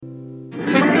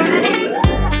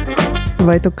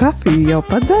Vai tu kafiju jau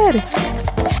padzēri?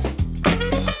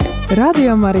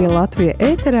 Radio Marija Latvija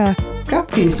ēterā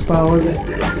Kafijas pauze.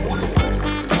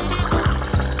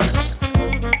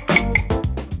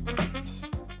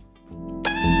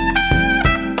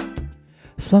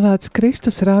 Slavēts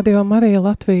Kristus, Radio Marija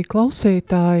Latvija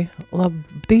klausītāji.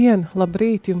 Labdien,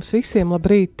 labrīt jums visiem,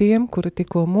 labrīt tiem, kuri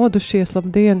tikko modušies,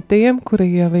 labdien tiem, kuri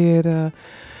jau ir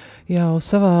jau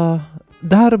savā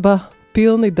darba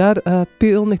pilni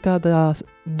tādā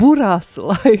burās,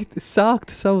 lai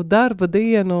sāktu savu darba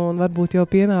dienu un varbūt jau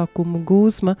pienākumu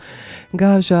gūzma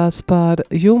gāžās pār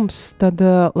jums, tad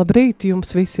labrīt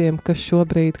jums visiem, kas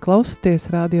šobrīd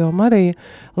klausaties Radio Marija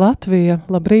Latvija,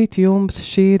 labrīt jums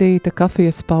šī rīta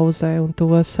kafijas pauzē, un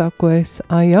to saku es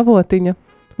Aija Avotiņa.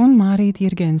 Un Mārīte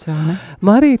Jirgensone.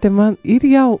 Mārīte, man ir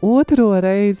jau otro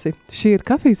reizi. Šī ir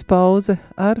kafijas pauze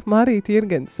ar Mārīti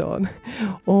Jirgensone.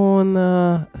 Un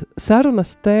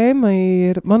sarunas tēma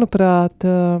ir, manuprāt,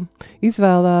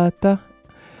 izvēlēta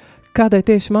kādai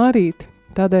tieši Mārīti.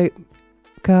 Tādai,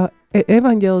 ka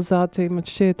evaņģelizācija, man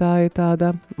šķiet, tā ir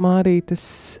tāda Mārītes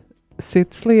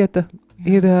sirds lieta,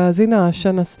 ir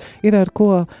zināšanas, ir ar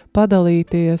ko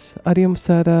padalīties ar jums,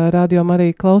 ar Radio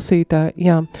Marija klausītāju.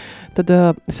 Jā, tad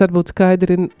es varbūt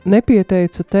skaidri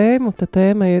nepieteicu tēmu, tad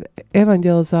tēma ir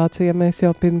evaņģelizācija. Mēs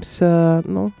jau pirms 2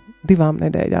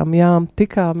 nedēļām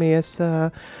tikāmies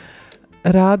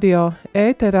radio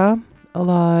ēterā,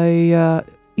 lai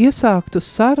iesāktu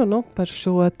sarunu par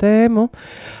šo tēmu,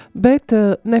 bet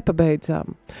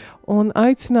nepabeidzām. Un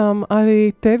aicinām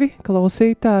arī tevi,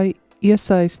 klausītāji,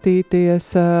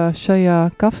 iesaistīties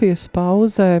šajā kafijas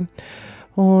pauzē,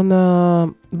 un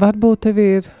varbūt tev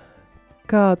ir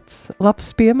kāds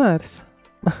labs piemērs?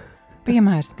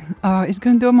 Piemērs. Es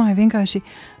gan domāju vienkārši,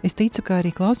 es ticu, ka arī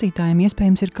klausītājiem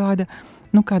iespējams ir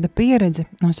kāda pieredze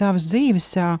no savas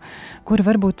dzīves, kura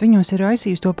varbūt viņos ir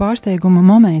raisījusi to pārsteiguma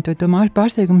momentu, to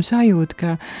pārsteiguma sajūtu,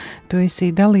 ka tu esi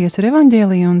dalījies ar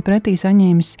evaņģēliju un pretī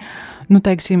saņēmis,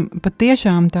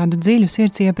 patiešām tādu dziļu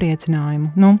sirds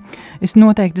iepriecinājumu. Es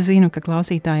noteikti zinu, ka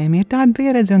klausītājiem ir tāda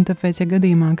pieredze, un tāpēc, ja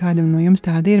gadījumā kādam no jums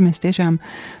tāda ir, mēs tiešām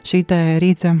šī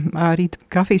rīta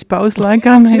kafijas pauzes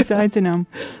laikā mēs aicinām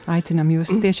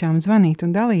jūs tiešām zvanīt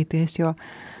un dalīties, jo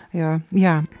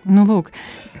lūk.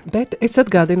 Bet es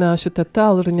atgādināšu tad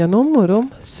tālruņa numuru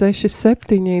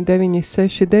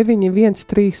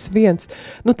 679699131.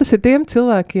 Tas ir tiem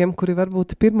cilvēkiem, kuri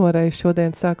varbūt pirmoreiz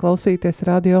šodien sāk klausīties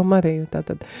Radio Mariju.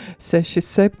 Tātad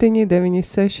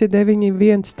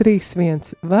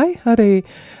 679699131. Vai arī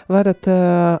varat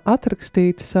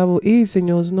atrakstīt savu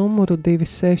īziņu uz numuru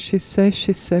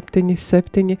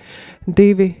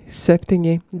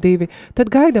 266-77-272. Tad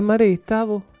gaidam arī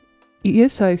tavu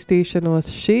iesaistīšanos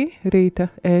šī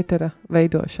rīta ētera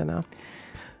veidošanā.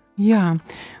 Jā,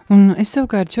 un es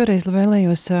savukārt šoreiz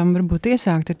vēlējos varbūt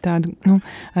iesākt ar tādu,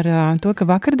 ar to, ka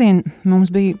vakardien mums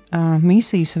bija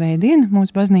misiju svētdiena mūsu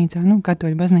baznīcā,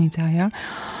 katoļu baznīcā, jā.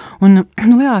 Un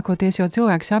lielākoties jau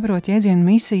cilvēki saprot jēdzienu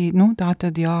misiju, tā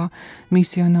tad,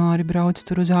 misionāri brauc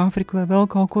tur uz Āfriku vai vēl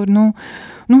kaut kur,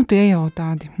 tie jau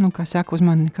tādi, kā saka, uz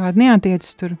mani nekādi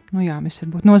neatiecas tur, mēs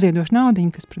varbūt noziedoši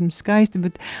naudiņu, kas, protams, skaisti,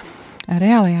 bet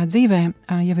reālajā dzīvē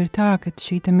jau ir tā, ka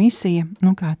šī misija,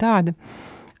 kā tāda,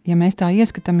 ja mēs tā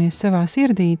ieskatāmies savā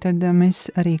sirdī, tad mēs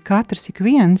arī katrs ik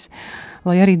viens,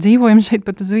 lai arī dzīvojam šeit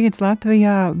pat uz vietas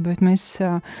Latvijā, bet mēs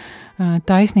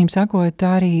taisnību sakot,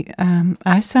 tā arī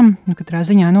esam, katrā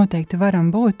ziņā noteikti varam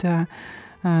būt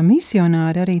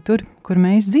misionāri arī tur, kur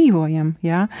mēs dzīvojam,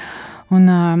 jā. Un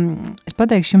es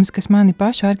pateikšu jums, kas mani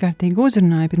paši ārkārtīgi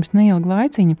uzrunāja pirms neilga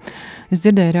laiciņa. Es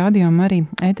dzirdēju Radio Marija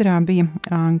ēterā bija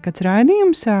kāds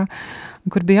raidījums,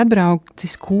 kur bija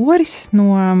atbraucis koris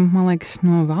no, man liekas,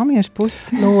 no Valmieras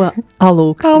puses. No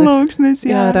Alūksnes.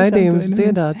 Jā, raidījums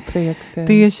dziedāt prieks. Jā.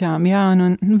 Tiešām, jā,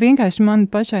 un vienkārši man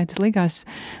pašai tas likās,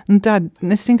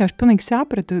 es vienkārši pilnīgi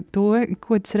sapratu to,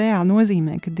 ko tas reāli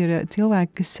nozīmē, kad ir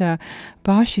cilvēki, kas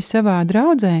paši savā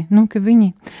draudzē, ka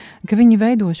viņi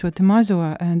veido šo te mazo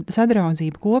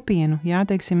sadraudzību kopienu, jā,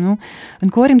 teiksim,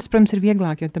 korim tas, protams, ir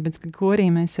vieglāk, jo tāpēc, ka korī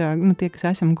mēs, tie, kas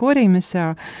esam korī, mēs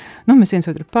viens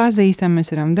otru pazīstam, mēs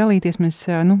varam dalīties,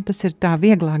 tas ir tā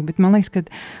vieglāk, bet man liekas, ka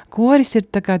koris ir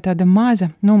tā kā tāda maza,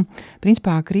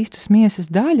 principā Kristus miesas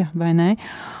daļa, vai ne?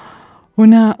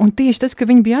 Un tieši tas, ka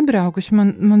viņi bija atbraukuši,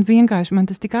 man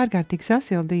tas tik ārkārtīgi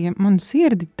sasildīja manu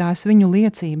sirdi, tās viņu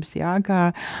liecības, jā,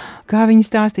 kā viņi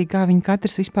stāstīja, kā viņi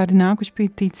katrs vispār ir nākuši pie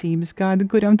ticības,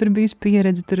 kuram tur bijusi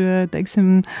pieredze, tur,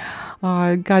 teiksim,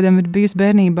 kādam ir bijusi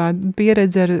bērnībā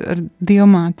pieredze ar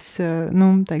dievmātes,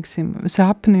 teiksim,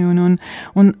 sapni, un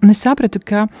es sapratu,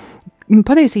 ka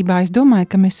patiesībā es domāju,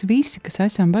 ka mēs visi, kas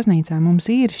esam baznīcā, mums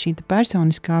ir šī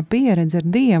personiskā pieredze ar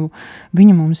Dievu,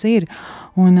 viņa mums ir.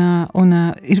 Un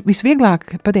ir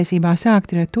visvieglāk patiesībā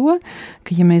sākt ar to,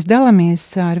 ka ja mēs dalāmies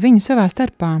ar viņu savā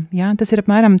starpā, jā, tas ir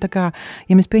apmēram tā kā,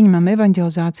 ja mēs pieņemam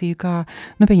evaņģelizāciju kā,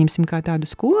 pieņemsim kā tādu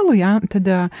skolu, jā,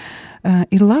 tad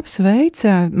ir labs veids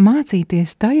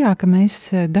mācīties tajā, ka mēs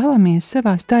dalāmies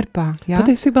savā starpā. Jā?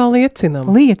 Patiesībā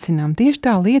liecinam. Tieši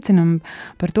tā liecinam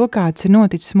par to, kāds ir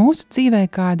noticis mūsu dzīvē,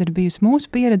 kāda ir bijusi mūsu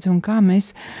pieredze un kā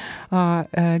mēs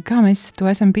to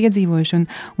esam piedzīvojuši.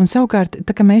 Un savukārt,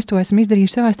 tā kā mēs to esam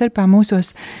izdarījuši savā starpā,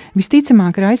 mūsos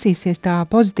visticamāk raisīsies tā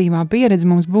pozitīvā pieredze,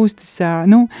 mums būs tas,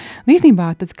 īstenībā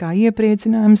tāds kā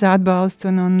iepriecinājums, atbalsts,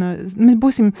 un mēs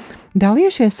būsim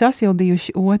dalījušies,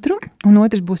 sasildījuši otru, un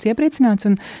otrs būs iepriecināts,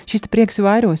 un šis prieks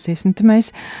vairosies. Un tad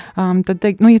mēs, tad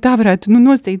teikt, ja tā varētu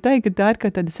nostīt teikt, ka tā ir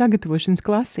kā tāda sagatavošanas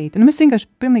klasīte. Mēs vienkārši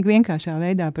pilnīgi vienkāršā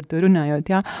veidā par to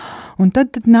runājot, jā. Un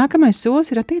tad nākamais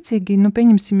solis ir attiecīgi,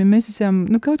 pieņemsim, ja mēs esam,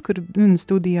 kaut kur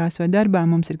studijās vai darbā,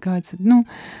 mums ir kāds,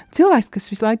 cilvēks,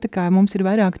 kas visu laiku tā kā mums ir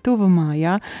vairāk tuvumā,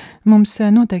 jā. Mums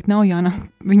noteikti nav jānāk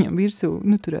viņam virsū,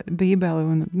 tur bībeli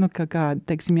un, kā,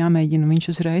 teiksim, jāmēģina viņš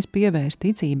uzreiz pievērst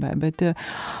ticībai, bet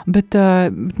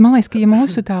man liekas, ka ja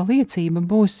mūsu tā liecība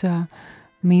būs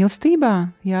mīlestībā,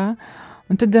 jā,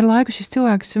 un tad ar laiku šis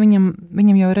cilvēks,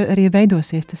 viņam jau arī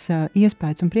veidosies tas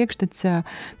iespējas un priekšstats,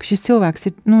 ka šis cilvēks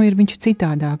viņš ir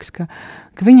citādāks, ka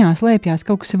viņā slēpjās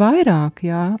kaut kas vairāk,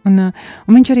 jā, un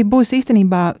viņš arī būs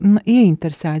īstenībā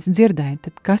ieinteresēts dzirdēt,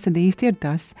 tad kas tad īsti ir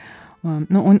tas.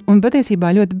 Un patiesībā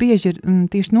ļoti bieži ir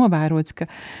tieši novērots, ka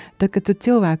tad, kad tu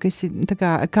cilvēku esi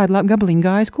kādu gabaliņu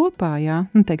gājis kopā, jā,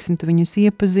 teiksim, tu viņus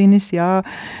iepazinis, jā,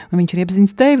 un viņš ir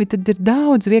iepazinis tevi, tad ir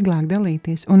daudz vieglāk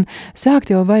dalīties. Un sākt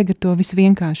jau vajag ar to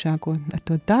visvienkāršāko, ar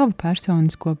to tavu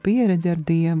personisko pieredzi ar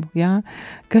Dievu, jā,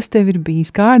 kas tev ir bijis,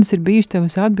 kādas ir bijušas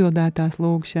tavas atbildētās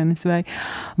lūgšanas,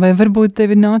 vai varbūt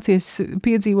tev ir nācies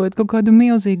piedzīvot kaut kādu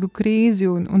milzīgu krīzi,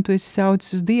 un tu esi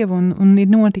saucis uz Dievu, un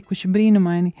ir notikuši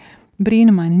brīnumaini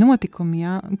notikumi,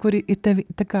 jā, kuri ir tevi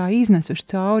tā kā iznesuši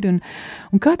cauri,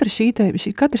 un katrs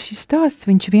šis stāsts,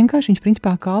 viņš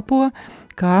principā kalpo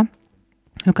kā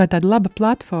tāda laba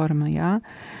platforma, jā.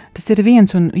 Tas ir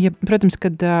viens, un, protams,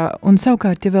 un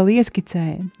savukārt, ja vēl ieskicē,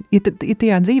 ja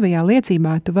tajā dzīvajā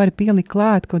liecībā tu vari pielikt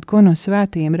klāt kaut ko no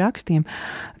svētajiem rakstiem,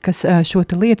 kas šo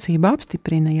te liecību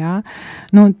apstiprina, jā,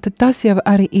 tad tas jau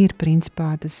arī ir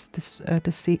principā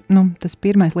tas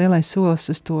pirmais lielais solis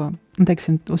uz to,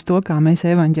 teiksim, uz to, kā mēs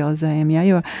evaņģelizējam, jā,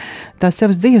 jo tās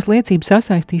savas dzīves liecības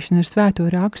sasaistīšana ar svēto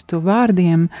rakstu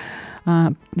vārdiem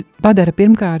padara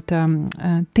pirmkārt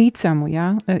ticamu, jā,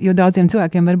 jo daudziem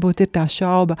cilvēkiem varbūt ir tā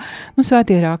šauba,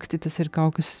 svētie raksti, tas ir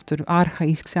kaut kas tur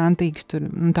arhaisks, antīks, tur,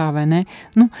 tā vai ne,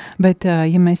 bet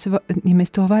ja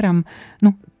mēs to varam,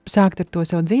 sākt ar to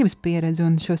savu dzīves pieredzi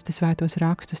un šos te svētos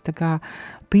rakstus tā kā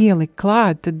pielikt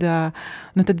klāt,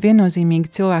 tad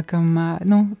viennozīmīgi cilvēkam,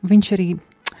 viņš arī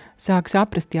sāk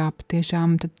saprast, jā,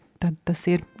 patiešām, tad tas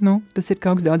ir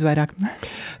kaut kas daudz vairāk.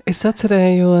 Es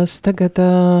atcerējos tagad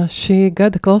šī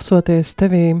gada klausoties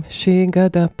tevīm, šī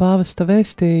gada pāvesta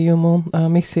vēstījumu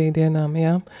misiju dienām,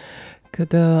 jā,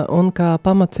 kad, un kā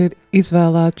pamats ir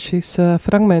izvēlēts šis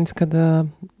fragments, kad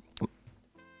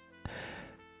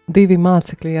divi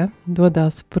mācekļi, ja,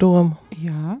 dodās prom,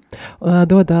 jā.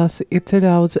 Ir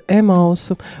ceļā uz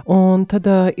Emausu, un tad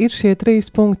ir šie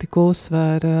 3 punkti, ko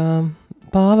uzsver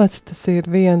pāvests, tas ir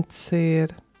viens,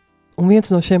 un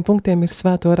viens no šiem punktiem ir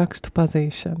svēto rakstu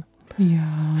pazīšana. Jā.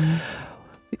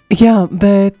 Jā,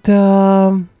 bet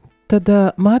tad,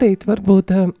 Mārīte,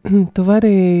 varbūt tu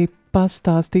vari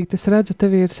pastāstīt, es redzu,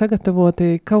 tev ir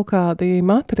sagatavoti kaut kādi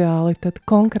materiāli, tad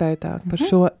konkrētāk par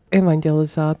šo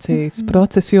evaņģelizācijas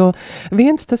procesu, jo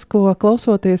viens tas, ko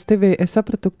klausoties tevi, es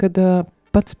sapratu, kad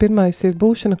pats pirmais ir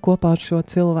būšana kopā ar šo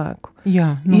cilvēku.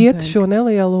 Jā, iet šo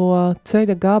nelielo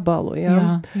ceļa gabalu,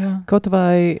 jā. Kaut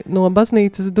vai no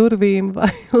baznīcas durvīm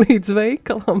vai līdz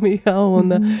veikalam, jā,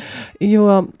 un, jo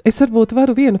es varbūt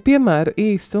varu vienu piemēru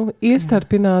īstu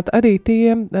iestarpināt arī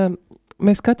tiem,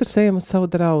 mēs katrs ejam uz savu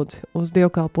draudzi, uz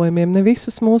dievkalpojumiem, ne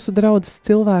visus mūsu draudzes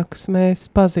cilvēkus mēs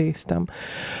pazīstam,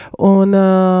 un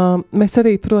mēs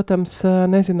arī, protams,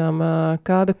 nezinām,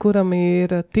 kāda kuram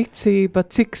ir ticība,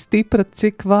 cik stipra,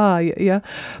 cik vāja, ja?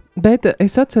 Bet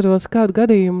es atceros kādu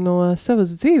gadījumu no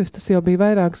savas dzīves, tas jau bija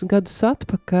vairākus gadus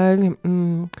atpakaļ,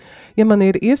 ja man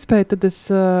ir iespēja, tad es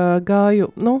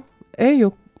eju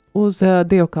uz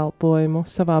dievkalpojumu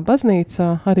savā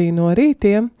baznīcā arī no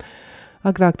rītiem,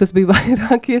 agrāk tas bija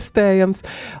vairāk iespējams,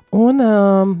 un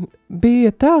bija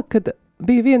tā, kad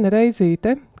bija viena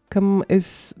reizīte, kam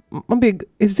es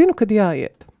zinu, kad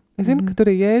jāiet. Es zinu, ka tur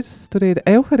ir Jēzus, tur ir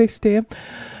Euharistija,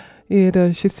 ir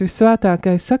šis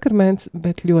visvētākais sakraments,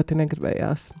 bet ļoti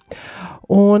negribējās.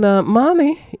 Un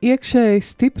mani iekšēji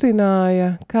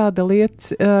stiprināja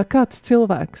kāds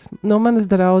cilvēks. No manas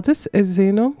draudzes es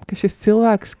zinu, ka šis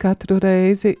cilvēks katru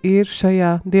reizi ir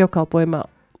šajā dievkalpojumā.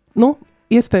 Nu,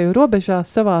 iespēju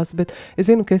robežās savās, bet es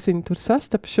zinu, ka es viņu tur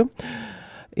sastapšu.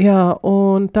 Jā,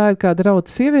 un tā ir kāda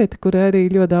draudzes sieviete, kurai arī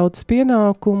ļoti daudz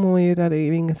pienākumu ir, arī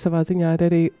viņa savā ziņā ir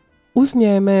arī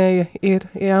uzņēmēja,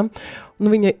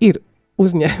 un viņa ir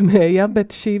uzņēmēja,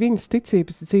 bet šī viņas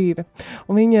ticības dzīve.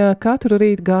 Un viņa katru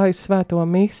rītu gāja uz svēto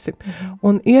misi.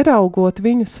 Un ieraugot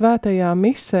viņu svētajā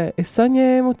misē, es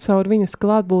saņēmu caur viņas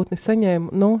klātbūtni,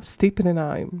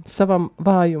 stiprinājumu savam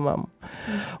vājumam.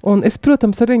 Un es,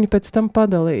 protams, ar viņu pēc tam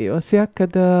padalījos,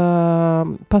 kad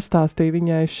pastāstīju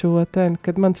viņai šo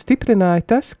kad man stiprināja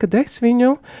tas, kad es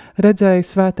viņu redzēju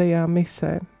svētajā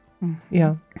misē.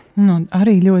 Jā. Nu,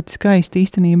 arī ļoti skaisti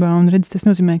īstenībā, un redz, tas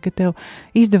nozīmē, ka tev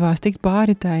izdevās tikt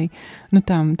pāri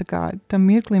tam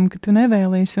mirklim, ka tu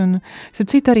nevēlies, un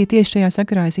starp citu arī tieši šajā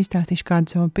sakarā es izstāstīšu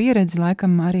kādu savu pieredzi,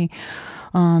 laikam arī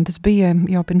tas bija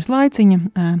jau pirms laiciņa,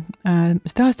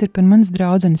 stāsts ir par manas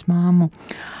draudzenes māmu,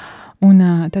 un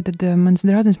tātad manas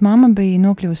draudzenes mamma bija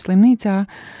nokļuvusi slimnīcā,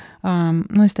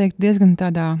 es teiktu diezgan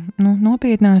tādā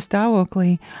nopietnā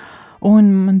stāvoklī.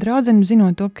 Un man draudzene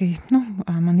zinot to, ka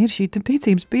man ir šī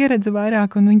ticības pieredze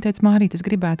vairāk, un viņa teica, Mārīte, es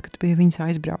gribētu, ka tu pie viņas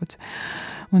aizbrauc.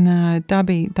 Un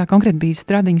tā konkrēti bija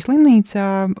Stradiņa slimnīcā,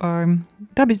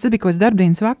 tas bija kaut kāds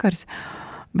darbdienas vakars,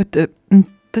 bet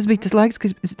tas bija tas laiks,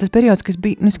 tas periods, kas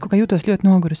bija, es kaut kā jūtos ļoti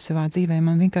nogurusi savā dzīvē,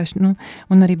 man vienkārši,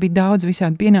 un arī bija daudz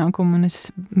visādi pienākumu, un es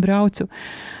braucu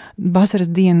vasaras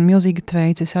dienu, milzīga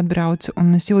tveica, es atbraucu,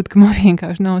 un es jūtu, ka man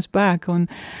vienkārši nav spēka,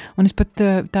 un es pat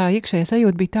tā iekšējā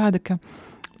sajūta bija tāda, ka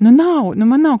man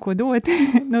nav ko dot,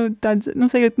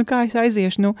 sajūta, kā es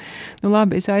aiziešu,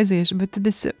 labi, es aiziešu, bet tad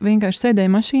es vienkārši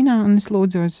sēdēju mašīnā, un es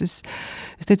lūdzos, es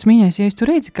teicu, mīļais, ja tu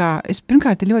redzi,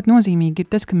 pirmkārt ir ļoti nozīmīgi ir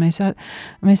tas, ka mēs ar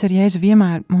Jēzu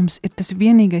vienmēr, mums ir tas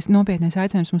vienīgais nopietnais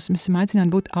aicinājums, mēs esam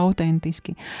aicināti būt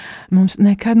autentiski. Mums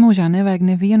nekad mūžā nevajag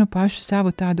nevienu pašu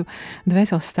savu tādu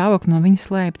dvēseles stāvokli no viņa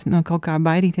slēpt, no kaut kā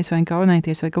baidīties vai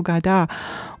kaunēties vai kaut kā tā.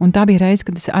 Un tā bija reize,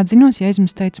 kad es atzinos Jēzu, un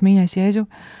es teicu, mīļais Jēzu,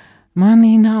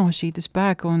 manī nav šīta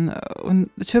spēka, un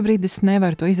šobrīd es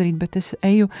nevaru to izdarīt, bet es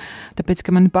eju, tāpēc,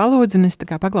 ka mani palūdz, un es tā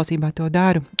kā paklausībā to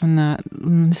daru, un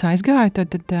es aizgāju,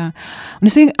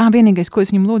 un es vienīgais, ko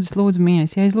es viņam lūdzu,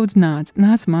 mīļais, ja es lūdzu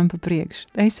nāc man pa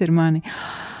priekšu, es ir mani.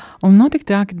 Un notika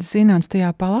tā, kad es ienācu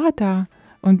tajā palātā,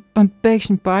 un man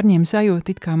pēkšņi pārņēma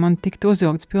sajūta, it kā man tiktu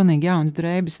uzvilkts pilnīgi jauns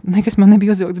drēbes. Nekas man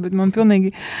nebija uzvilkts, bet man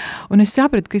pilnīgi... Un es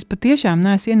sapratu, ka es patiešām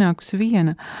neesmu ienākusi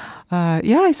viena.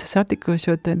 Es satiku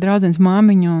šo draudzenes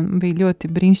māmiņu, un bija ļoti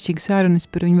brīnišķīga saruna, es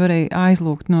par viņu varēju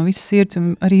aizlūgt no visas sirds,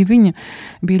 un arī viņa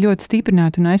bija ļoti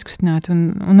stiprināta un aizkustināta,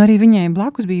 un arī viņai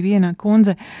blakus bija viena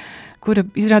kundze, kura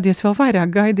izrādījās vēl vairāk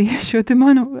gaidīja šo te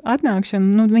manu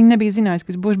atnākšanu. Viņa nebija zinājusi,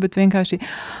 kas būs, bet vienkārši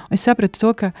es sapratu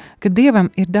to, ka Dievam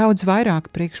ir daudz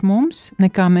vairāk priekš mums,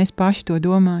 nekā mēs paši to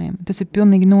domājam. Tas ir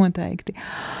pilnīgi noteikti.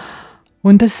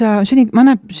 Un tas, šī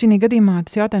gadījumā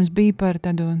tas jautājums bija par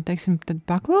tādu, teiksim,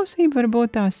 paklausību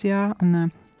varbūt tās, un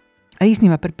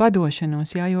īstenībā par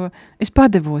padošanos, jo es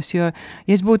padevos, jo,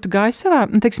 ja es būtu gājis savā,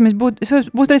 teiksim, es būtu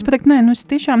reiz pateikt, es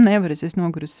tiešām nevaru, es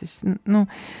nogurusi,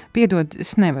 piedod,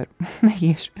 es nevaru,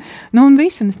 neiešu. Un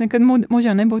visu, un es nekad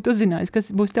mūžā nebūtu uzzinājis, kas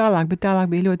būs tālāk, bet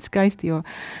tālāk bija ļoti skaisti, jo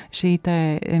šī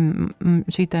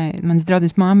te manas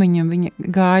draudzenes māmiņa, viņa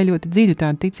gāja ļoti dziļu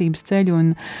tādu ticības ceļu, un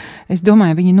es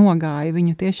domāju, viņa nogāja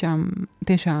viņu tiešām,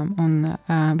 un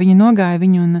viņa nogāja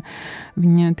viņu, un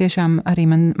viņa tiešām arī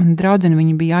man draudzene,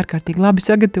 viņa bija ārkārtīgi labi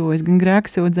sagatavojas, gan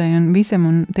grēksūdzēji un visam,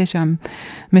 un tiešām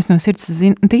mēs no sirds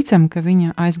ticam, ka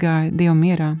viņa aizgāja Dievu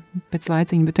mierā pēc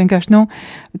laiciņa, bet vienkārši,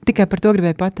 tikai par to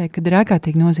gribēju pateikt, ka ir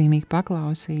ārkārtīgi nozīmīga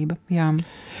paklausība, jā.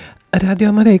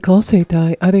 Radio Marija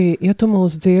klausītāji, arī, ja tu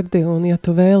mūs dzirdi un ja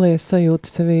tu vēlies sajūti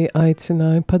sevī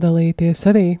aicinājumu padalīties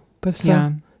arī par savu. Jā,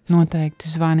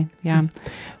 noteikti zvani, jā.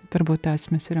 Varbūt tās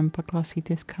mēs varam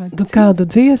paklausīties kādu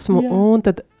dziesmu, jā. Un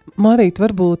tad Mārīte,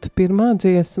 varbūt pirmā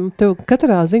dziesma, tev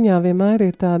katrā ziņā vienmēr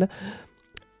ir tāda,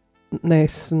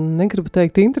 es negribu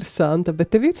teikt interesanta,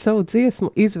 bet tev ir savu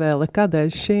dziesmu izvēle,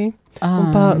 kādēļ šī,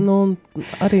 un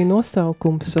arī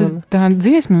nosaukums. Tā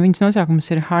dziesma, viņas nosaukums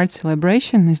ir Heart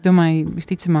Celebration, es domāju,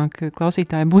 visticamāk,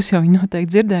 klausītāji būs jau viņi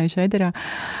noteikti dzirdējuši ēterā.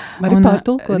 Arī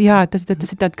pārtulkot? Jā, tas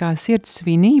ir tāda kā sirds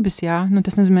svinības, jā,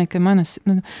 tas nozīmē, ka manas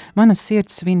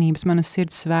sirds svinības, manas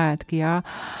sirds svētki, jā,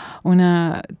 un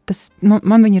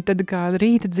man viņa ir tāda kā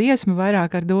rīta dziesma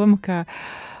vairāk ar domu, ka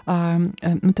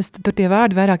tur tie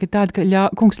vārdi vairāk ir tādi, ka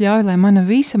kungs ļauj, lai mana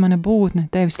būtne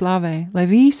tevi slavē, lai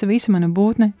visa mana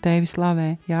būtne tevi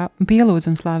slavē, jā, pielūdz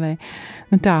un slavē.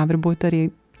 Tā varbūt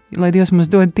arī, lai Dievs mums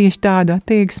dod tieši tādu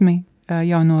attieksmi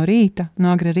jau no rīta,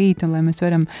 no agra rīta, lai mēs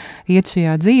varam iet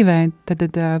šajā dzīvē, tad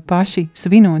paši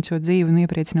svinot šo dzīvi un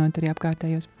iepriecinot arī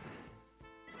apkārtējos.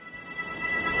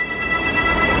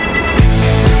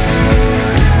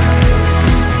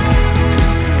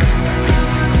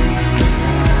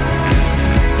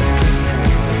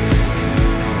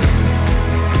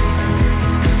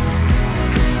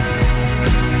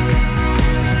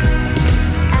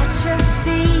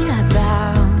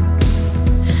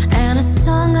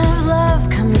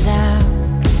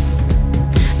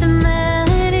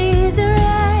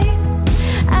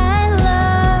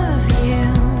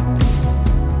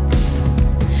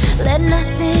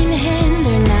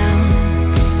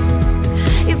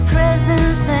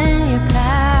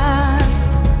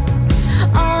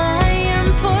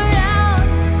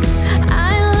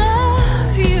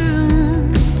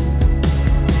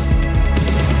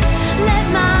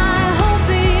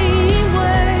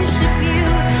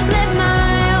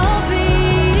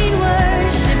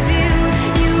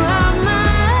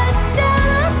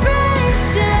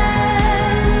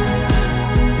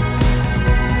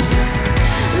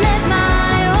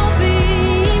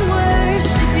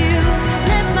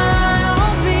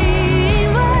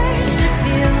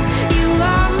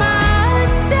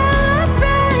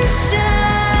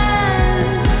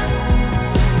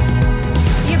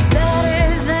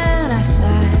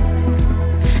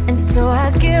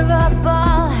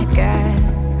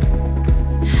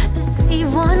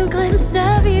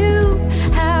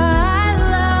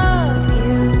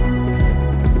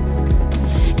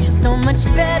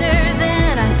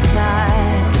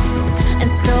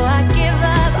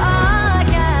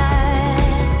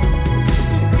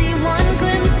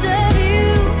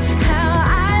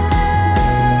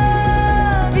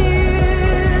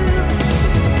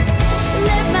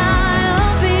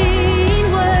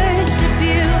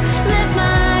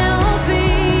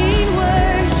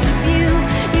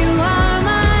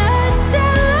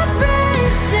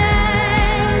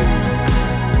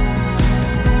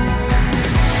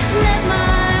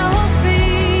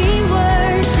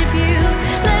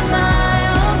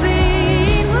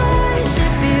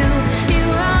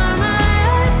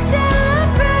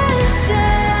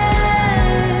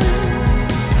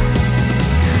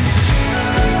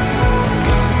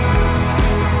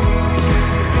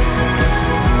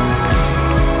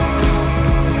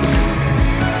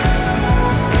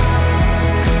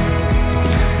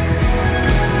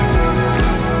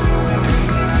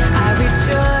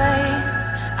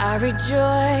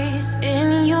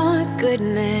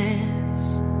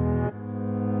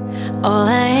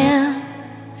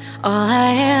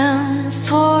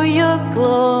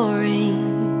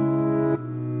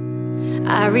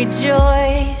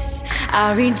 I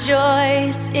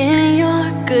rejoice in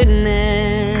your goodness.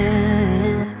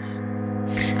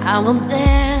 I will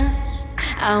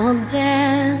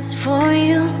dance for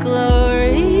your glory.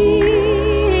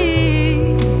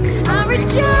 I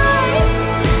rejoice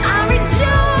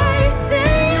in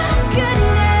your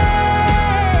goodness.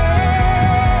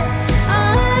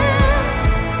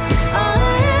 All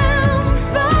I am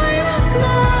for your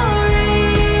glory.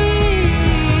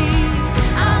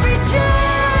 I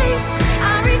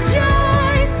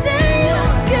rejoice in your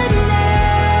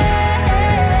goodness.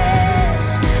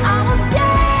 I will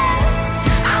dance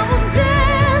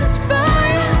for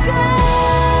your glory.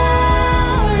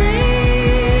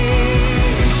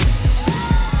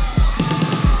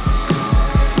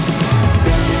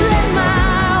 Let my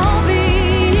whole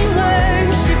being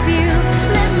worship you.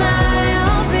 Let my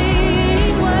whole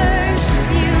being worship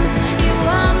you. You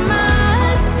are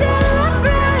my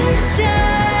celebration.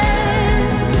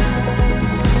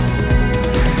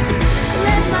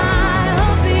 Let my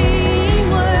whole being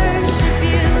worship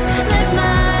you. Let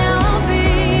my whole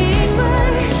being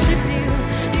worship you.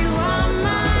 You are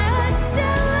my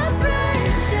celebration.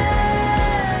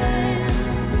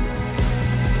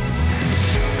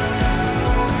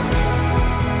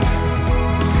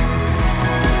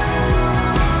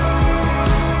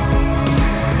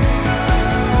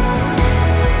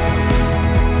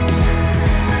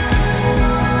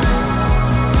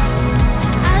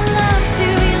 I love to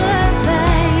be loved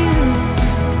by you.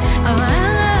 Oh, I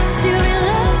love to be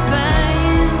loved by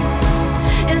you.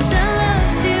 Yes, I love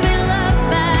to be loved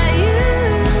by you.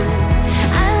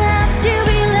 I love to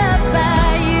be loved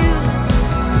by you.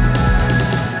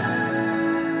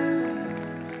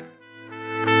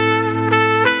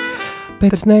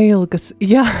 Pēc neilgas,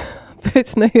 jā,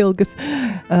 Pēc neilgas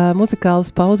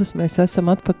muzikālas pauzes mēs esam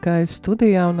atpakaļ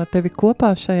studijā, un ar tevi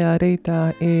kopā šajā rītā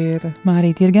ir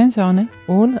Mārīte Jirgensone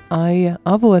un Aija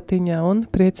Avotiņa, un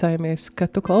priecājamies, ka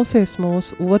tu klausies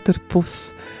mūsu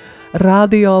otrpus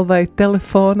radio vai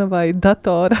telefona vai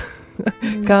datora,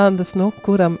 kādas,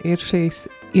 kuram ir šīs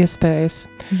iespējas.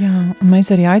 Jā, un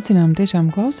mēs arī aicinām tiešām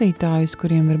klausītājus,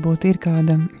 kuriem varbūt ir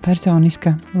kāda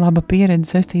personiska laba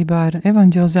pieredze saistībā ar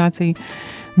evaņģelizāciju,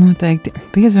 noteikti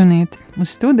piezvaniet uz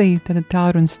studiju, tad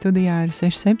tālruņa studijā ir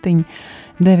 67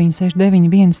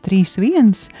 969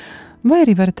 131, vai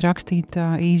arī varat rakstīt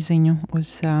īziņu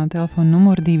uz telefonu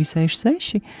numuru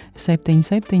 266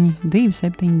 77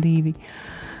 272.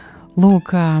 Lūk,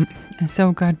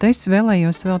 savukārt es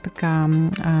vēlējos vēl tā kā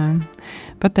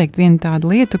pateikt vienu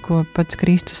tādu lietu, ko pats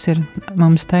Kristus ir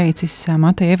mums teicis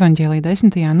Mateja evaņģēlija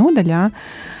 10. nodaļā.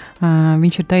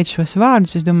 Viņš ir teicis šos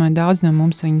vārdus, es domāju, daudz no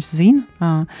mums viņus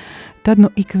zina. Tad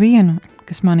ikvienu,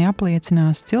 kas mani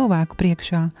apliecinās cilvēku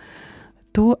priekšā,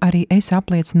 to arī es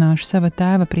apliecināšu sava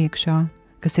tēva priekšā,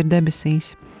 kas ir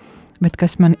debesīs. Bet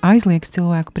kas mani aizliegs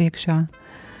cilvēku priekšā,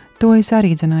 to es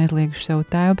arī aizliegšu savu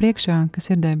tēvu priekšā, kas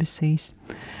ir debesīs.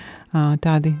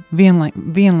 Tādi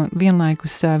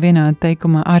vienlaikus vienā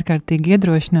teikumā ārkārtīgi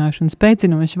iedrošināši un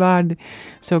spēcinoši vārdi,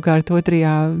 savukārt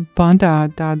 2. pantā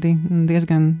tādi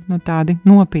diezgan tādi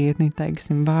nopietni,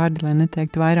 teiksim, vārdi, lai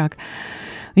neteiktu vairāk.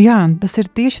 Jā, tas ir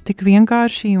tieši tik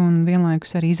vienkārši un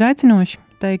vienlaikus arī izaicinoši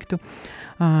teiktu.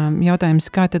 Jautājums,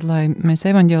 kā tad, lai mēs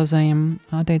evaņģelizējam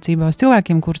attiecībā uz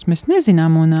cilvēkiem, kurus mēs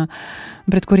nezinām un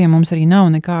pret kuriem mums arī nav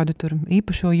nekādu tur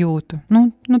īpašo jūtu.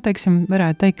 Teiksim,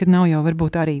 varētu teikt, ka nav jau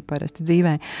varbūt arī parasti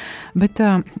dzīvē. Bet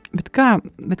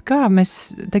kā mēs,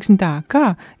 teiksim tā,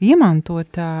 kā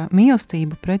iemantot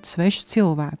mīlestību pret svešu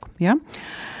cilvēku, ja?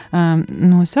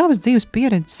 No savas dzīves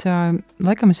pieredzes,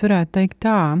 laikam es varētu teikt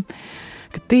tā,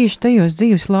 ka tieši tajos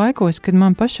dzīves laikos, kad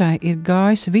man pašai ir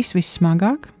gājis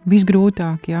vissmagāk,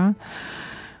 visgrūtāk, jā.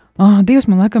 Dievs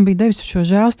man laikam bija devis šo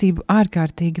žēlstību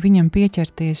ārkārtīgi viņam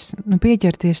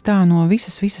pieķerties tā no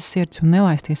visas sirds un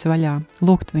nelaisties vaļā,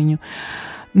 lūgt viņu,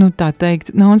 tā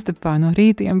teikt, nonstopā no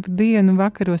rītiem pa dienu,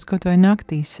 vakaros, kaut vai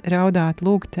naktīs, raudāt,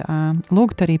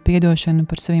 lūgt arī piedošanu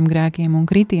par saviem grēkiem un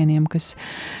kritieniem, kas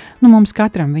mums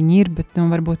katram viņi ir, bet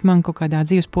varbūt man kaut kādā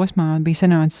dzīves posmā bija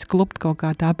sanācis klupt kaut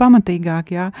kā tā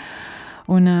pamatīgāk, jā.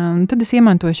 Un tad es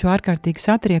iemantoju šo ārkārtīgi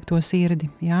satriekto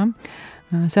sirdi, jā.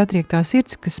 Satriektā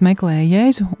sirds, kas meklē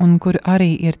Jēzu un kur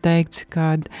arī ir teikts,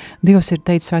 ka Dievs ir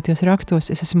teicis svētajos rakstos,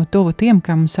 es esmu tuvu tiem,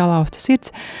 kam salauzta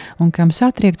sirds un kam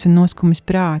satriekts un noskumis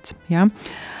prāts, jā.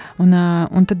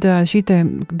 Un tad šī te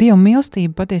Dieva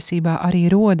mīlestība patiesībā arī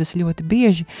rodas ļoti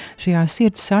bieži šajā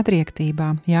sirds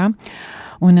satriektībā, jā.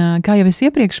 Un kā jau es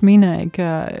iepriekš minēju, ka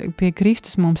pie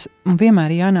Kristus mums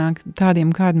vienmēr jānāk tādiem,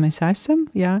 kādi mēs esam,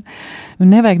 jā, un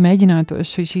nevajag mēģināt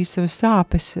šīs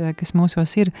sāpes, kas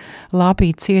mūsos ir,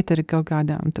 lāpīt ciet ar kaut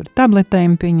kādām tur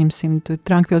tabletēm, pieņemsim, tur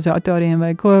trankvilizatoriem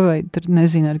vai ko, vai tur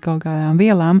nezinu, ar kaut kādām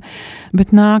vielām,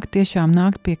 bet tiešām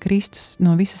nākt pie Kristus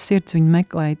no visas sirds viņu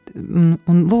meklēt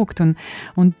un lūgt,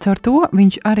 un caur to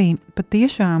viņš arī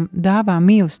patiešām dāvā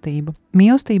mīlestību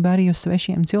arī uz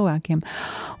svešiem cilvēkiem.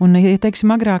 Un, ja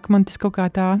teiksim, agrāk man tas kaut kā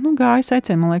tā, gāja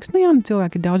secē, man liekas,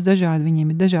 cilvēki ir daudz dažādi,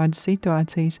 viņiem ir dažādas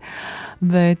situācijas,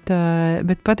 bet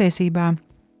patiesībā,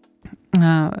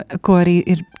 ko arī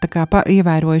ir tā kā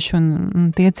ievērojuši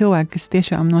un tie cilvēki, kas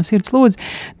tiešām no sirds lūdz,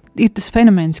 ir tas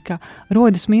fenomens, ka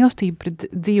rodas mīlestība pret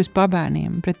dzīves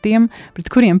pabērniem, pret tiem, pret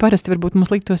kuriem parasti varbūt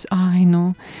mums liktos,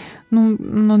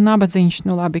 nabadzīņš,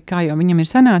 labi, kā jau viņam ir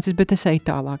sanācis, bet es eju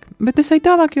tālāk. Bet es eju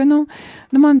tālāk, jo,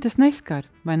 man tas neskar,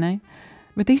 vai ne?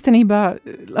 Bet īstenībā,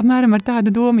 apmēram ar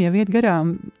tādu domu jau iet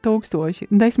garām 1000,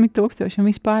 10 000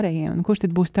 un vispārējiem. Un kurš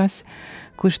tad būs tas,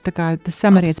 kurš tā kā tas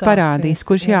samarietis parādīs,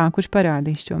 kurš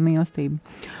parādīs šo mīlestību.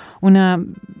 Un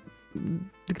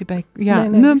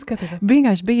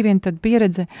vienkārši bija viena tāda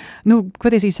pieredze,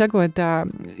 patiesībā sakot,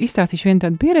 izstāstīšu vienu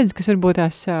tādu pieredzi, kas varbūt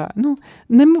tās,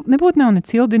 nebūtu nav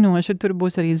necildinoša, tur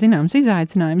būs arī zināms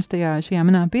izaicinājums šajā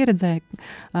manā pieredzē,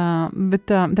 bet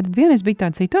tad vienreiz bija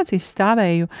tāda situācija, es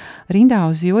stāvēju rindā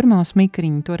uz Jūrmalas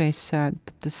Mikriņu, toreiz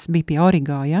tas bija pie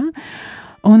Origo, jā,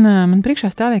 un man priekšā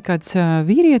stāvēja kāds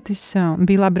vīrietis,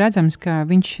 bija labi redzams, ka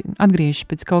viņš atgriežas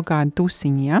pēc kaut kāda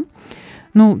tusiņa, jā.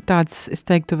 Tāds, es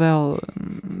teiktu, vēl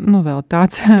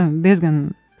tāds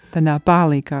diezgan tādā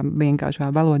pālīgā,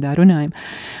 vienkāršā valodā runājam.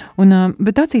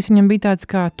 Bet acīs viņam bija tāds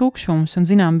kā tukšums un,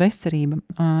 zinām, bezcerība.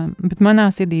 Bet manā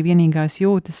sirdī vienīgās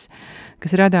jūtas,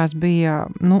 kas radās, bija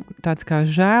tāds kā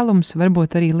žēlums,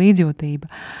 varbūt arī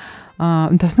līdzjūtība.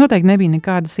 Tas noteikti nebija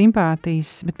nekāda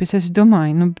simpātijas, bet pēc es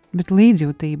domāju, bet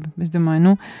līdzjūtība. Es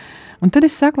domāju, un tad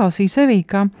es saklausīju sevī,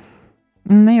 ka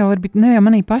ne jau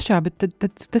manī pašā, bet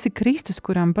tas ir Kristus,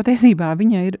 kuram patiesībā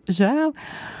viņa ir žēl.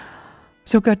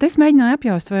 Savukārt es mēģināju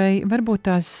apjaust, vai varbūt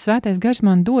tās svētais gars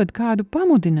man dod kādu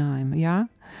pamudinājumu, jā.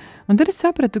 Un tad es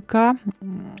sapratu, ka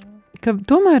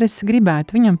tomēr es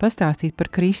gribētu viņam pastāstīt par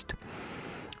Kristu.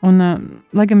 Un,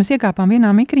 lai gan mēs iekāpām vienā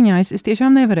mikriņā, es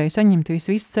tiešām nevarēju saņemt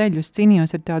visu ceļu, es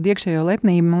cīnījos ar tādu iekšējo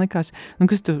lepnību, man likās,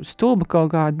 kas tu stulba kaut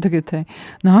kāda, tagad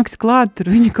nāks klāt, tur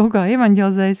viņu kaut kā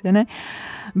evaņģelizēs, ja ne?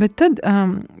 Bet tad,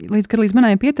 līdz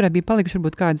manai pieturē bija palikuši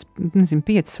varbūt kādas,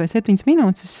 5 vai 7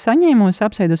 minūtes, es saņēmos,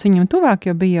 apsēdos viņam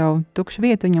tuvāk, jo bija jau tukša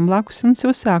vieta viņam blakus, un es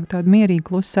uzsāku tādu mierīgu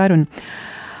klusu sarunu.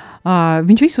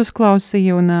 Viņš visu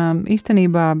uzklausīja un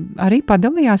īstenībā arī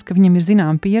padalījās, ka viņam ir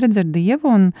zinām pieredze ar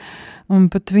Dievu, un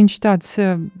pat viņš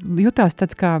jutās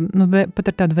tāds kā,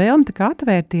 pat ar tādu vēlmi tā kā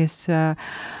atvērties,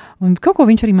 un kaut ko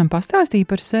viņš arī man pastāstīja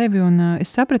par sevi, un es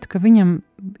sapratu, ka viņam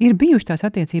ir bijuši tās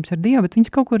attiecības ar Dievu, bet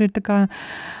viņas kaut kur ir tā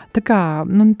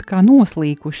kā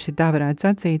noslīkušas, tā varētu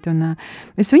sacīt, un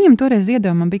es viņam toreiz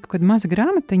iedevu, man bija kaut kāda maza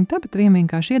grāmatiņa, tāpat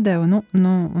vienkārši iedevu,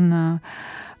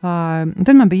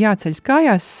 tad man bija jāceļas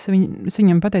kājās, es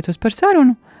viņam pateicos par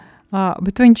sarunu,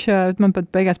 bet viņš man pat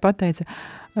beigās pateica,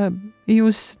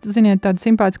 jūs, ziniet, tāda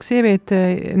simpātiska sieviete,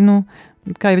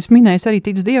 kā jau es minēju, arī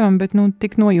tic Dievam, bet,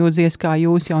 tik nojūdzies kā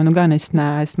jūs jau, gan es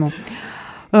neesmu.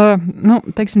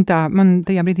 Teiksim tā, man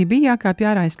tajā brīdī bija jākāp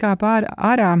ārā, es kāpu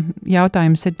ārā,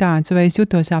 jautājums ir tāds, vai es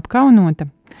jutos apkaunota?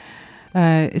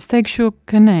 Es teikšu,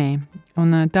 ka nē,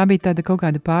 un tā bija tāda kaut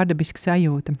kāda pārdabiska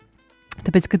sajūta.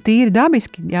 Tāpēc, ka tīri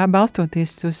dabiski, jā,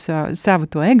 balstoties uz savu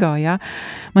to ego, jā,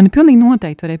 mani pilnīgi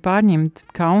noteikti varēja pārņemt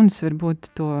kauns,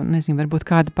 varbūt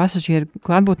kāda pasažiera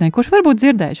klātbūtnē, kurš varbūt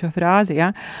dzirdēja šo frāzi,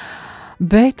 jā.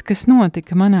 Bet, kas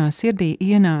notika, manā sirdī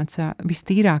ienāca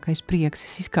vistīrākais prieks,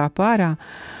 es izkāpu ārā,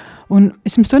 un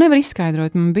es jums to nevaru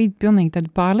izskaidrot, man bija pilnīgi tāda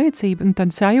pārliecība un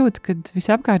tāda sajūta, kad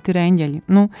visapkārt ir eņģeļi.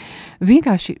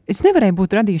 Vienkārši, es nevarēju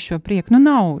būt radījis šo prieku,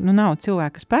 nav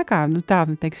cilvēka spēkā, tā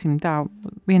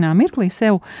vienā mirklī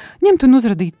sev ņemt un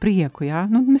uzradīt prieku, jā,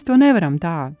 mēs to nevaram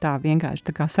tā vienkārši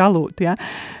tā kā salūt, jā,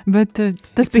 bet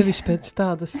tas bija... Sevišķi pēc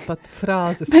tādas pat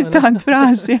frāzes. Pēc tādas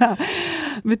frāzes, jā,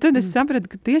 bet tad es sapratu,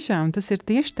 ka tiešām tas ir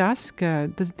tieši tas, ka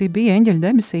tie bija eņģeļi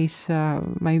debesīs,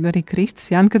 vai arī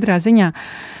Kristus, jā, katrā ziņā,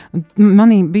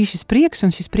 manī bija šis prieks,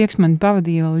 un šis prieks man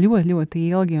pavadīja vēl ļoti, ļoti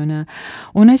ilgi,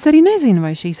 un es arī nezinu,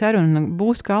 vai šī saruna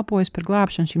būs kalpojis par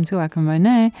glābšanu šim cilvēkam vai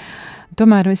nē.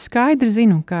 Tomēr es skaidri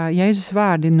zinu, ka Jēzus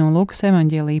vārdi no Lukas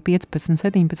evaņģēlija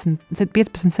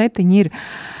 15:7 ir: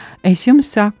 es jums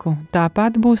saku,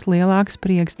 tāpat būs lielāks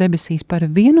prieks debesīs par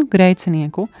vienu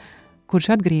grēcinieku, kurš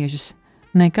atgriežas,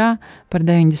 nekā par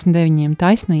 99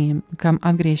 taisnījiem, kam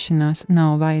atgriešanās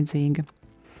nav vajadzīga.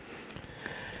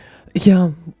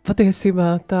 Jā,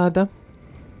 patiesībā tāda,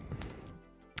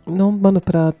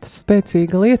 manuprāt,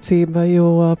 spēcīga liecība,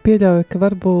 jo pieļauju, ka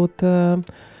varbūt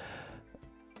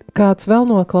kāds vēl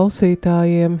no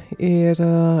klausītājiem ir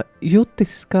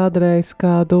jutis kādreiz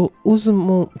kādu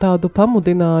tādu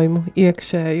pamudinājumu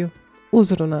iekšēju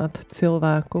uzrunāt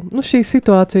cilvēku. Šīs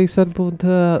situācijas var būt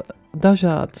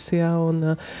dažādas, jā,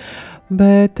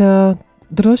 bet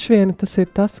droši vien tas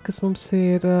ir tas, kas mums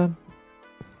ir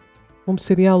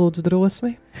jālūdz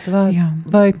drosmi.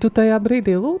 Vai tu tajā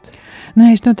brīdī lūdzi?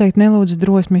 Nē, es noteikti nelūdzu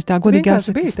drosmi. Es tā godīgi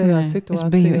jāsaka, biju tajā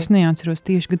situācijā. Es neatceros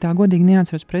tieši, tā godīgi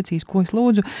neatceros precīzi, ko es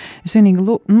lūdzu. Es vienīgi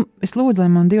es lūdzu,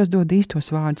 lai man Dievs dod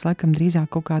īstos vārdus, laikam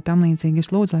drīzāk kaut kā tam līdzīgi.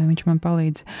 Es lūdzu, lai viņš man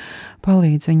palīdz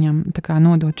viņam tā kā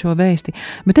nodot šo vēsti.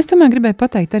 Bet es tomēr gribēju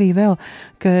pateikt arī vēl,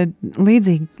 ka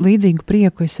līdzīgu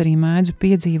prieku es arī mēdzu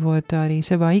piedzīvot arī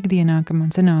savā ikdienā, ka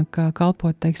man sanāk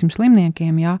kalpot, teiksim,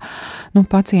 slimniekiem, jā,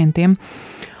 pacientiem.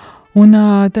 Un,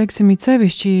 teiksim, it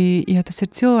sevišķi, ja tas ir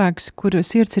cilvēks, kur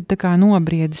sirds ir tā kā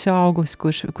nobriedis auglis,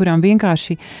 kuram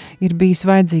vienkārši ir bijis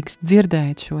vajadzīgs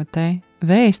dzirdēt šo te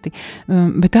vēsti,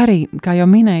 bet arī, kā jau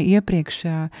minēju iepriekš,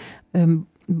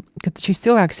 kad šis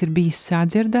cilvēks ir bijis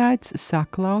sadzirdēts,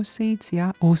 saklausīts,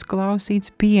 jā,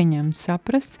 uzklausīts, pieņemts,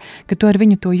 saprasts, ka tu ar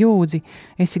viņu to jūdzi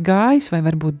esi gājis, vai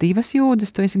varbūt 2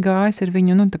 jūdzes, tu esi gājis ar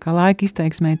viņu, tā kā laika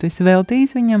izteiksmē, tu esi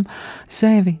veltījis viņam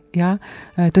sevi, jā,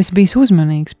 tu esi bijis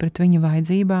uzmanīgs pret viņa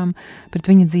vajadzībām,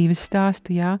 pret viņa dzīves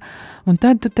stāstu, jā, un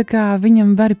tad tu tā kā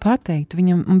viņam vari pateikt,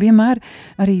 viņam, un vienmēr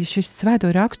arī šis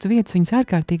svēto rakstu vietas viņas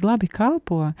ārkārtīgi labi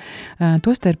kalpo,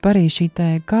 tostarp arī šī te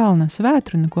kalna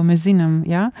svētruna, ko mēs zinām,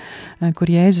 jā, kur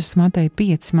Jēzus Mateja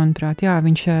 5, manuprāt, jā,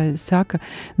 viņš saka,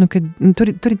 ka tur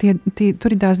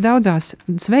ir tās daudzās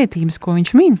svētības, ko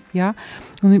viņš min, jā,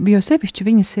 un jo sevišķi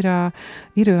viņas ir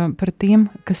par tiem,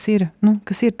 kas ir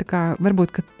tā kā,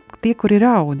 varbūt, tie, kuri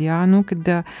raud, jā, nu, kad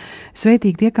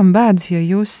svētīgi tie, kam bēdas, jo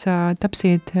jūs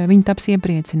viņi taps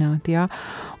iepriecināti, jā,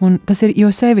 un tas ir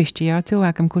jo sevišķi, jā,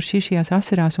 cilvēkam, kurš ir šajās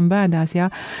asarās un bēdās, jā,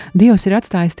 Dievs ir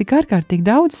atstājis tik ārkārtīgi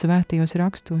daudz svētajos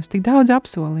rakstos, tik daudz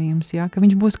apsolījums, jā, ka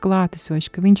viņš būs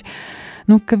klātesošs, ka viņš,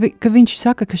 nu, ka viņš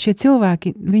saka, ka šie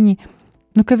cilvēki,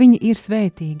 ka viņi ir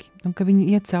svētīgi, ka viņi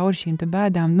iet cauri šīm te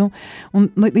bēdām, un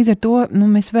līdz ar to,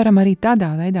 mēs varam arī tādā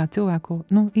veidā cilvēku,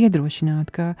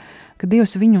 iedrošināt, ka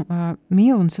Dievs viņu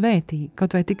mīl un svētī,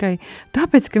 kaut vai tikai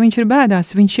tāpēc, ka viņš ir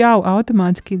bēdās, viņš jau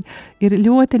automātiski ir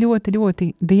ļoti, ļoti, ļoti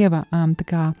Dieva tā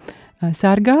kā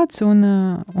sargāts un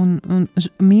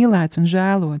mīlēts un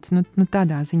žēlots,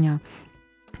 tādā ziņā.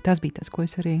 Tas bija tas, ko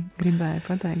es arī gribēju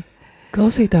pateikt.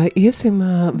 Klausītāji, iesim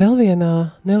vēl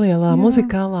vienā nelielā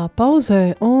muzikālā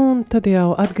pauzē, un tad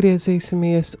jau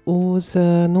atgriezīsimies uz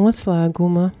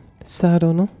noslēguma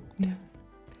sarunu. Jā.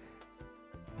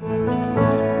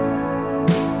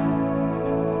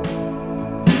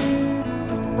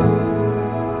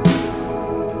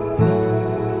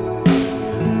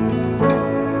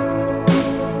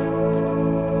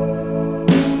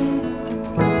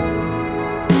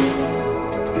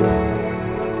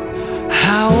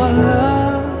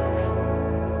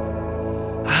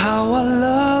 How I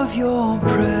love your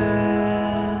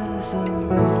presence.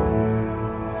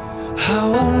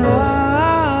 How I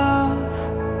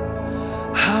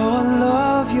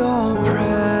love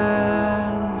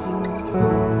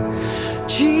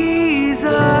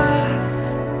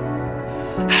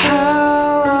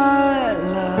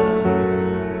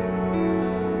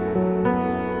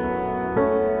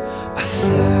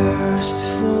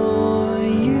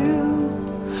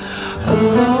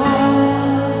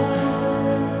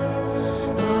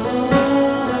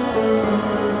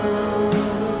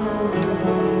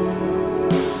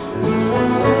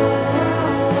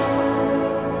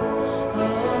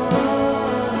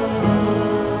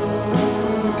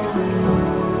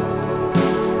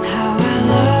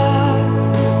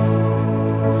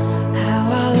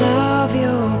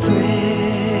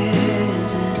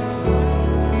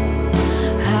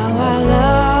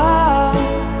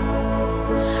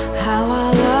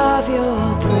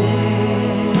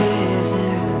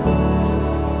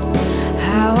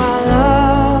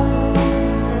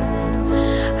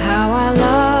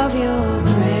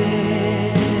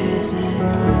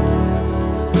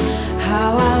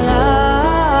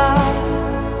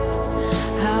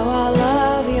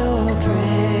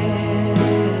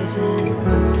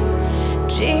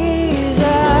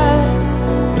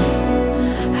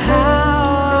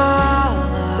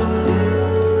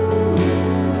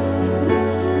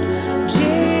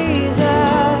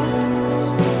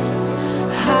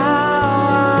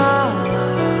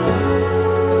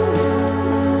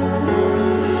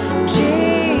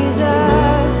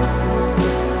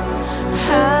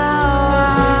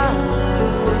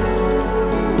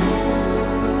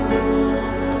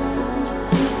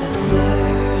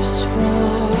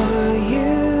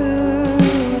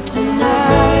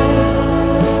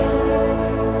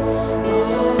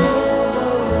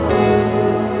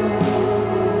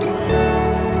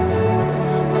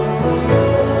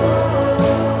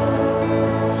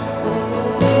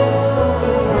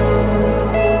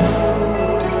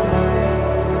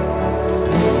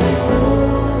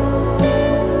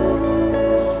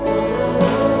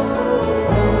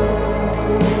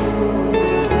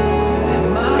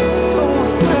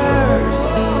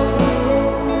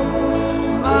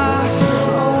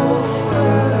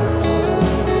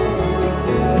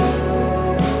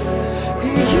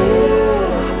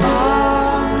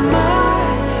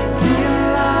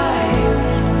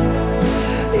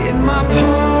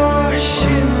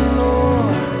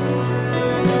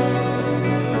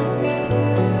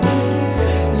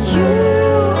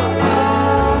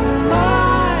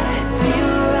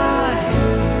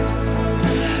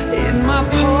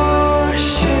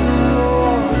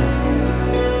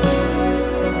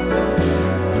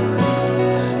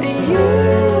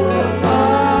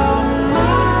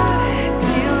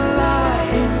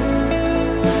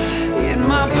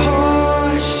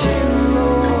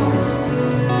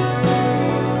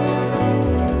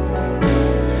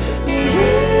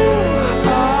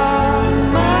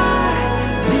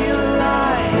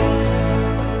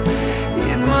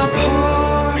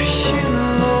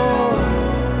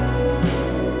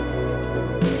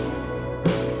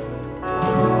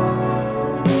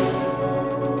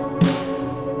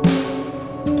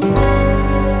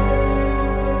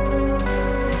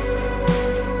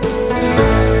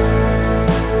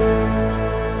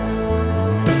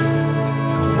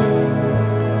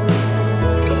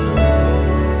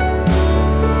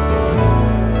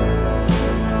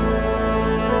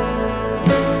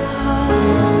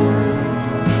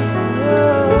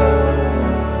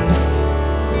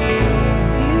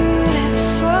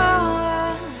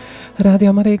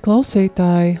Rādījumā arī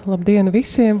klausītāji, labdien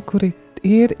visiem, kuri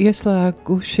ir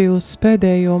ieslēguši uz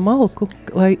pēdējo malku,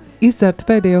 lai izdzertu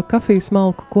pēdējo kafijas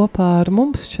malku kopā ar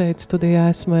mums šeit studijā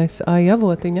esmu es Aija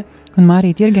Avotiņa. Un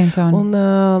Mārīte Jirgensone. Un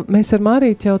mēs ar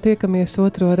Mārīti jau tiekamies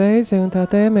otro reizi, un tā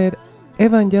tēma ir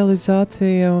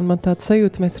Evaņģelizācija, un man tāds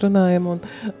sajūta, mēs runājam, un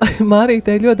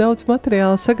Mārītei ļoti daudz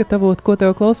materiāla sagatavot, ko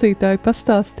tev klausītāji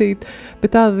pastāstīt,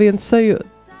 bet tā vien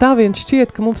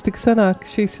šķiet, ka mums tik sanāk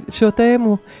šo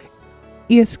tēmu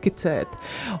ieskicēt.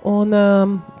 Un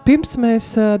pirms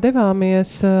mēs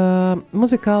devāmies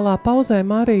muzikālā pauzē,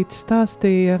 Mārīte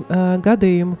stāstīja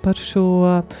gadījumu par šo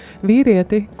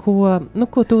vīrieti,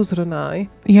 ko tu uzrunāji.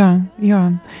 Jā,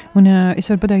 un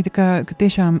es varu pateikt, ka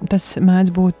tiešām tas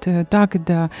mēdz būt tā, ka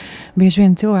bieži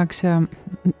vien cilvēks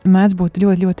mēdz būt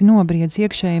ļoti, ļoti nobriedz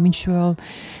iekšēji,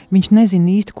 viņš nezina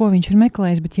īsti, ko viņš ir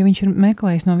meklējis, bet ja viņš ir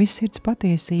meklējis no visas sirds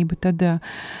patiesību, tad,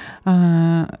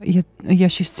 ja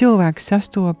šis cilvēks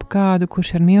sastopa kādu,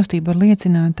 kurš ar mīlestību var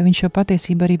liecināt, tad viņš šo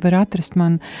patiesību arī var atrast.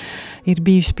 Man ir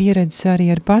bijušas pieredzes arī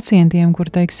ar pacientiem,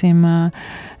 kur, teiksim,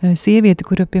 sieviete,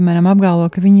 kura, piemēram, apgalvo,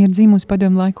 ka viņa ir dzimusi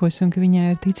padomu laikos un ka viņai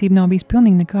ar ticību nav bijis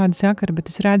pilnīgi nekāda sakara, bet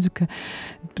es redzu, ka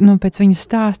pēc viņas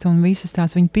stāsta un visas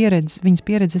tās viņas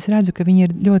pieredzes, es redzu, ka viņa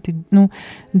ir ļoti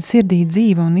sirdī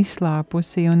dzīva un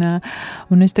izslāpusi.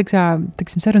 Un es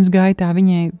teiksim, sarunas gaitā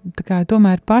viņai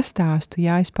tomēr pastāstu,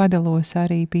 jā, es padalos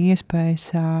arī pie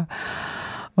iespējas.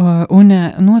 Un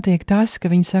notiek tas,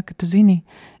 ka viņi saka, tu zini,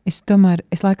 es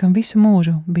laikam visu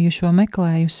mūžu biju šo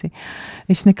meklējusi.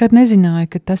 Es nekad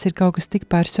nezināju, ka tas ir kaut kas tik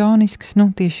personisks,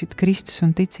 tieši Kristus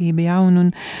un ticība, jā,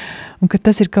 un ka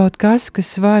tas ir kaut kas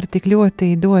var tik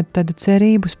ļoti dot tādu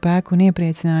cerību, spēku un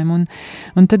iepriecinājumu.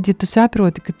 Un tad, ja tu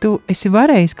saproti, ka tu esi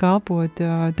varējis kalpot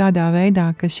tādā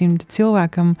veidā, ka šim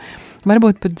cilvēkam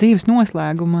varbūt pat dzīves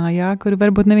noslēgumā, jā, kur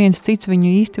varbūt neviens cits viņu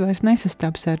īsti vairs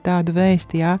nesastaps ar tādu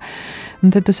vēsti, jā,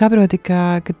 un tad tu saproti,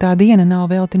 ka tā diena nav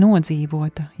velti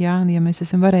nodzīvota. Jā, ja mēs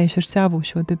esam varējuši ar savu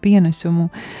šo te pienesumu,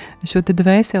 šo te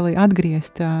dvēseli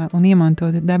atgriezt un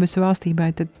iemantot debesu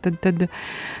valstībai,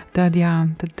 tad jā.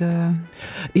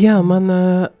 Jā, man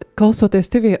klausoties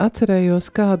tevī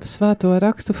atcerējos kādu svēto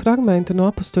rakstu fragmentu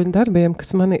no apustuļu darbiem,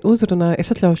 kas mani uzrunāja.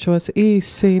 Es atļaušos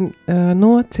īsi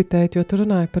nocitēt, jo tu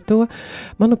runāji par to.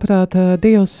 Manuprāt,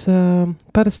 Dievs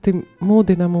parasti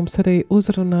mūdina mums arī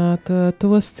uzrunāt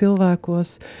tos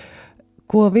cilvēkos,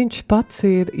 ko viņš pats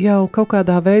ir jau kaut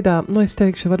kādā veidā, es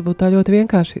teikšu, varbūt tā ļoti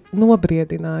vienkārši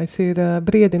nobriedinājis, ir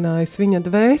briedinājis viņa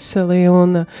dvēseli,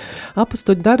 un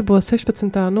apustuļu darbos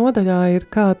 16. nodaļā ir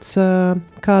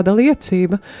kāda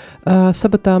liecība.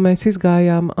 Sabatā mēs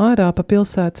izgājām ārā pa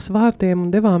pilsētas vārtiem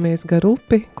un devāmies gar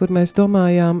upi, kur mēs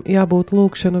domājām jābūt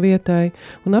lūkšanu vietai,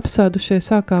 un apsēdušie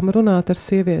sākām runāt ar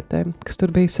sievietēm, kas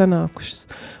tur bija sanākušas.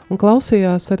 Un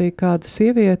klausījās arī kāda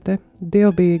sieviete,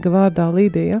 dievbijīga vārdā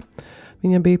Līdija.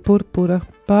 Viņa bija purpura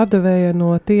pārdevēja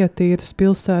no Tietīras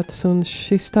pilsētas, un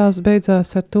šis stāsts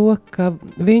beidzās ar to, ka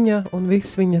viņa un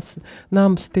viss viņas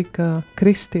nams tika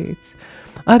kristīts.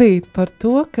 Arī par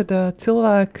to, ka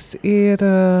cilvēks ir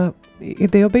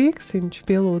dievbijīgs, viņš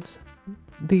pielūdz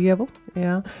Dievu,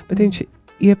 jā, bet viņš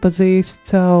iepazīst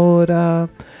caur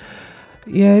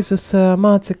Jēzus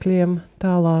mācekļiem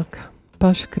tālāk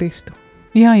pašu Kristu.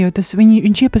 Jā, jo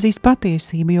viņš iepazīst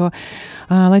patiesību, jo,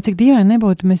 lai cik dīvaini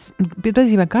nebūtu,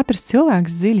 patiesībā katrs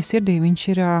cilvēks dziļi sirdī, viņš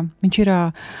ir,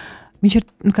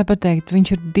 kā pateikt,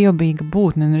 viņš ir dievbijīga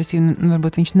būtne, un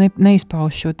varbūt viņš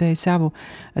neizpauž šo te savu,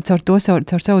 caur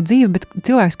savu dzīvi, bet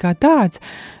cilvēks kā tāds,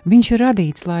 viņš ir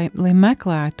radīts, lai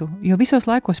meklētu, jo visos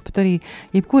laikos pat arī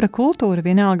jebkura kultūra,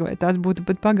 vienalga vai tās būtu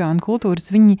pat pagānu kultūras,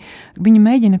 viņi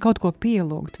mēģina kaut ko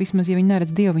pielūgt, vismaz, ja viņi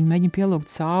neredz Dievu, viņi mēģina pielūgt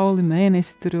sauli,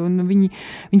 mēnesi, un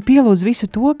viņi pielūdz visu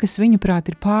to, kas viņuprāt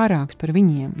ir pārāks par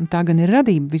viņiem, un tā gan ir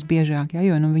radība visbiežāk, ja,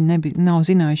 jo viņi nav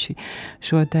zinājuši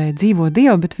šo te dzīvo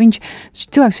Dievu, bet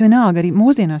cilvēks vienalga arī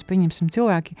mūsdienās, pieņemsim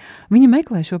cilvēki, viņi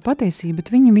meklē šo patiesību, bet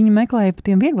viņi meklē pa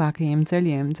tiem vieglākajiem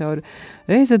ceļiem, caur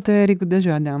ezotēriku,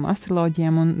 dažādām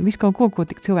astroloģijām un visu kaut ko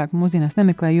tik cilvēku mūsdienās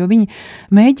nemeklē, jo viņi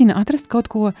mēģina atrast kaut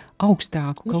ko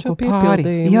augstāku, kaut ko pāri.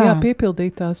 Jā,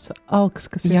 piepildīt tās algas,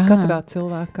 kas ir katrā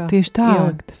cilvēkā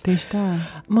ieliktas. Tieši tā.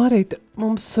 Mārīte,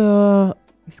 mums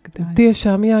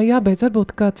tiešām jābeidz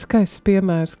varbūt kāds skaists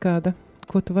piemērs kāda,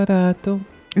 ko tu varētu...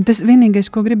 Tas vienīgais,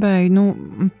 ko gribēju,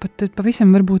 pat pavisam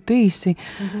varbūt īsi,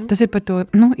 tas ir par to,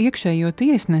 iekšējo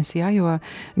tiesnesi, jā, jo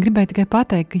gribēju tikai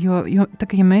pateikt, ka,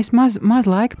 ja mēs maz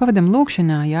laika pavadam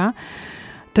lūkšanā, jā,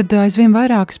 tad aizvien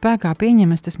vairāk spēkā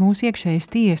pieņemas tas mūsu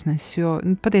iekšējais tiesnesis, jo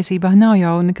patiesībā nav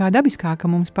jau nekā dabiskāka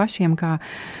mums pašiem, kā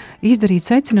izdarīt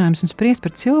secinājumus un spriest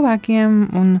par cilvēkiem,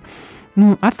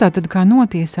 atstāt tādu kā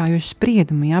notiesājošu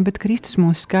spriedumu, jā, bet Kristus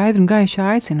mūs skaidri un gaiši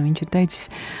aicina. Viņš ir teicis,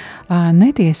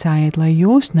 netiesājiet, lai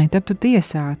jūs netaptu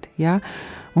tiesāti, jā.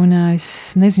 Un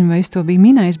es nezinu, vai es to biju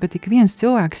minējis, bet ik viens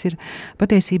cilvēks ir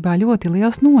patiesībā ļoti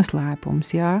liels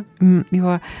noslēpums, jā,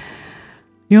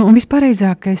 un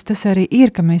vispareizākais tas arī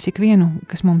ir, ka mēs ikvienu,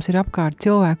 kas mums ir apkārt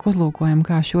cilvēku uzlūkojam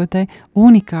kā šo te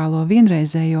unikālo,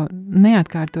 vienreizējo,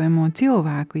 neatkārtojamo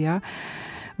cilvēku, jā,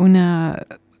 un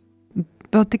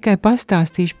vēl tikai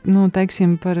pastāstīšu,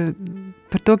 teiksim, par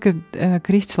to, ka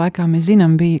Kristus laikā mēs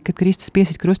zinām, kad Kristus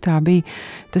piesit krustā bija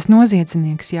tas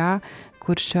noziedznieks, jā,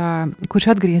 kurš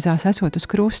atgriezās esot uz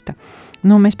krusta.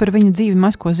 Mēs par viņa dzīvi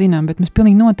maz ko zinām, bet mēs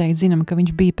pilnīgi noteikti zinām, ka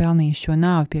viņš bija pelnījis šo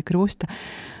nāvi pie krusta.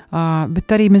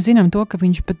 Bet arī mēs zinām to, ka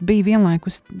viņš pat bija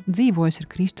vienlaikus dzīvojis ar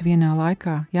Kristu vienā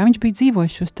laikā. Jā, viņš bija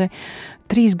dzīvojis šos te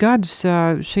 3 gadus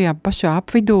šajā pašā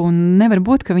apvidū, un nevar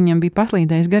būt, ka viņam bija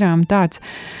paslīdējis garām tāds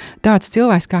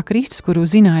cilvēks kā Kristus, kuru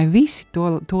zināja visi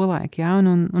to laiku, jā,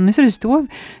 un es redzu to,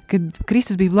 kad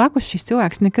Kristus bija blakus, šis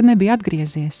cilvēks nekad nebija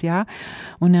atgriezies, jā,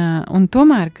 un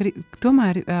tomēr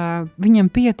viņam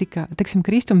pietika, teiksim,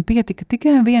 Kristum pietika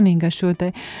tikai vienīgi ar šo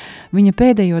te viņa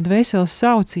pēdējo dvēseles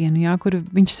saucienu, jā, kur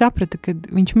viņš saprata, ka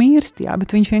viņš mirst, jā,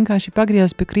 bet viņš vienkārši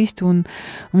pagriezās pie Kristu, un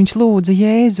viņš lūdza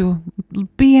Jēzu,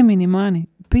 piemini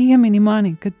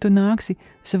mani, kad tu nāksi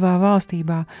savā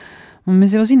valstībā. Un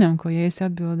mēs jau zinām, ko Jēzus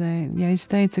atbildēja. Jēzus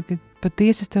teica, ka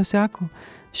patiesi es tev saku,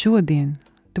 šodien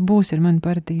tu būsi ar mani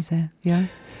paradīzē. Ja?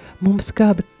 Mums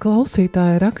kāda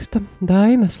klausītāja raksta,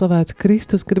 Daina, slavēts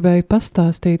Kristus, gribēja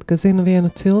pastāstīt, ka zinu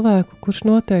vienu cilvēku, kurš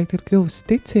noteikti ir kļuvis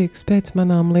ticīgs pēc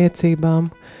manām liecībām,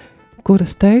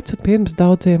 kuras teicu pirms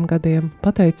daudziem gadiem.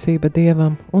 Pateicība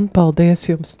Dievam un paldies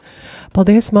jums.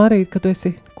 Paldies, Mārīte, ka tu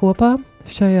esi kopā.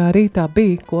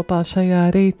 Bija kopā šajā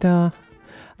rītā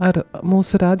ar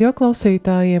mūsu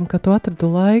radioklausītājiem, ka tu atradu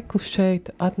laiku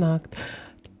šeit atnākt.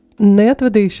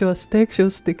 Neatvadīšos, teikšu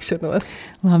uz tikšanos.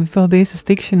 Labi, paldies uz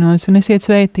tikšanos, un esiet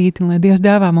svētīti, un lai Dievs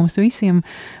dāvā mums visiem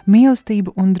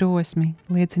mīlestību un drosmi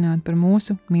liecināt par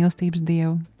mūsu mīlestības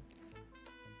Dievu.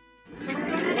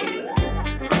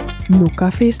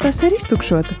 Kafijas tas ir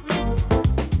iztukšota.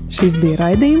 Šis bija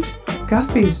raidījums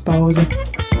Kafijas pauze.